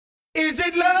Is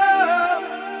it love?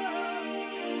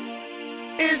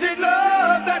 Is it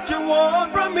love that you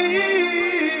want from me?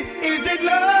 Is it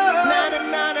love? Na na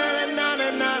na na na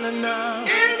na na na na.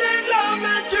 Is it love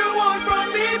that you want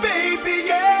from me, baby?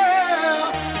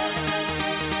 Yeah.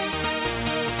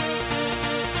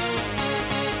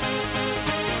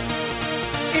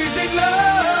 Is it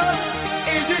love?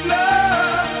 Is it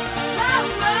love? Love,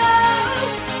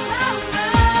 love, love,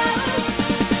 love.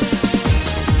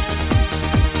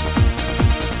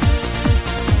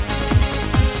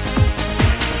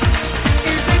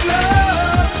 Is it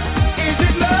love? Is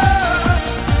it love?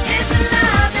 Is the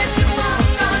love that you want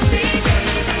from me,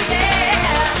 baby?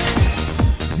 Yeah.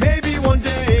 Maybe one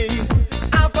day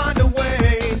I'll find a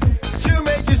way to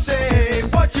make you say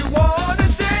what you wanna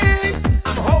say.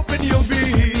 I'm hoping you'll be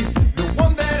the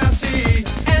one that I see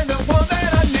and the one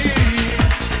that I need.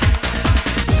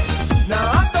 Now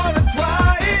I'm gonna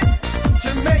try to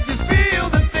make you feel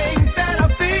the things that I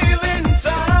feel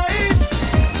inside.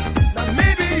 Now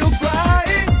maybe you'll cry,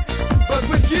 but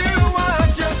with you I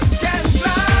just can't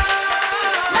fly.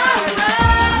 Love,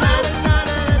 love.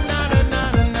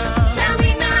 Tell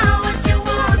me now what you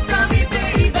want from me,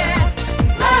 baby.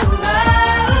 Love,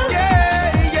 love.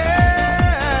 Yeah,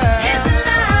 yeah. Is the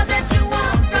love that you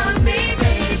want from me,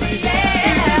 baby?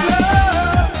 Yeah.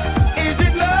 Is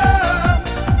it love?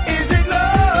 Is it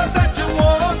love that you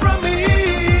want from me?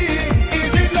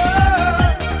 Is it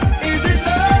love? Is it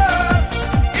love?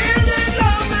 Is it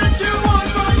love that you want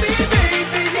from me,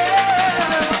 baby? Yeah.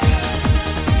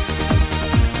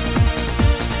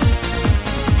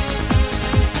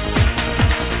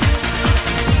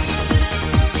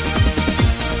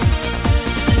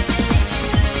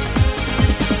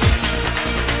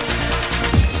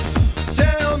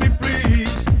 Tell me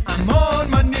please, I'm on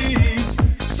my knees,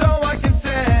 so I can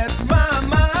set my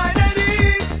mind at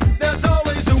ease. There's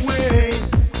always a way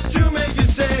to make you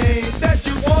say that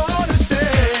you wanna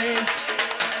stay.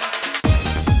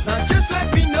 Now just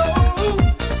let me know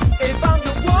if I'm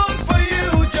the one for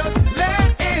you, just let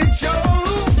it show.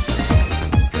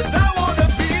 'Cause I wanna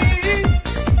be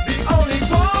the only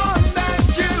one that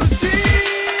you see.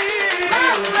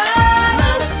 Love, love.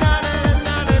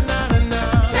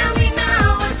 Tell me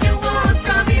now what you want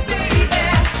from me, baby.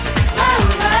 Love,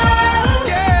 love.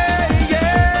 Yeah,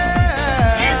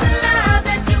 yeah. Is the love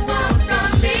that you want from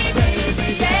me, baby?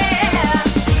 Yeah.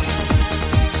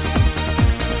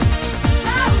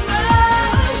 Love,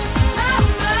 love, love,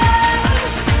 love.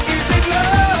 Is it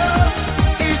love?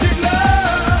 Is it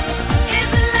love? Is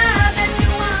the love that you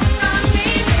want from me,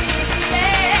 baby?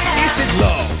 Yeah. Is it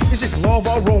love? Is it love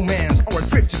or romance? Or a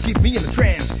trip to keep me in a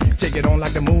trance? Take it on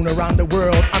like the moon around the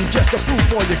world. I'm just a fool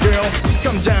for you, girl.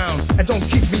 Come down and don't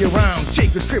keep me around.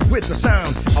 Take a trip with the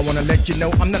sound. I wanna let you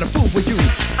know I'm not a fool for you.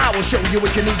 I will show you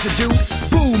what you need to do.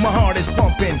 Boom, my heart is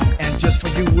pumping, and just for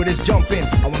you it is jumping.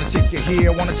 I wanna take you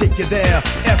here, wanna take you there.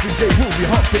 Every day we'll be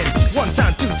humping. One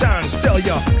time, two times, tell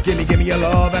ya. Give me your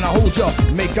love and I'll hold ya.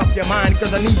 Make up your mind,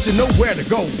 cause I need to know where to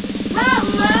go. Love,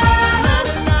 love.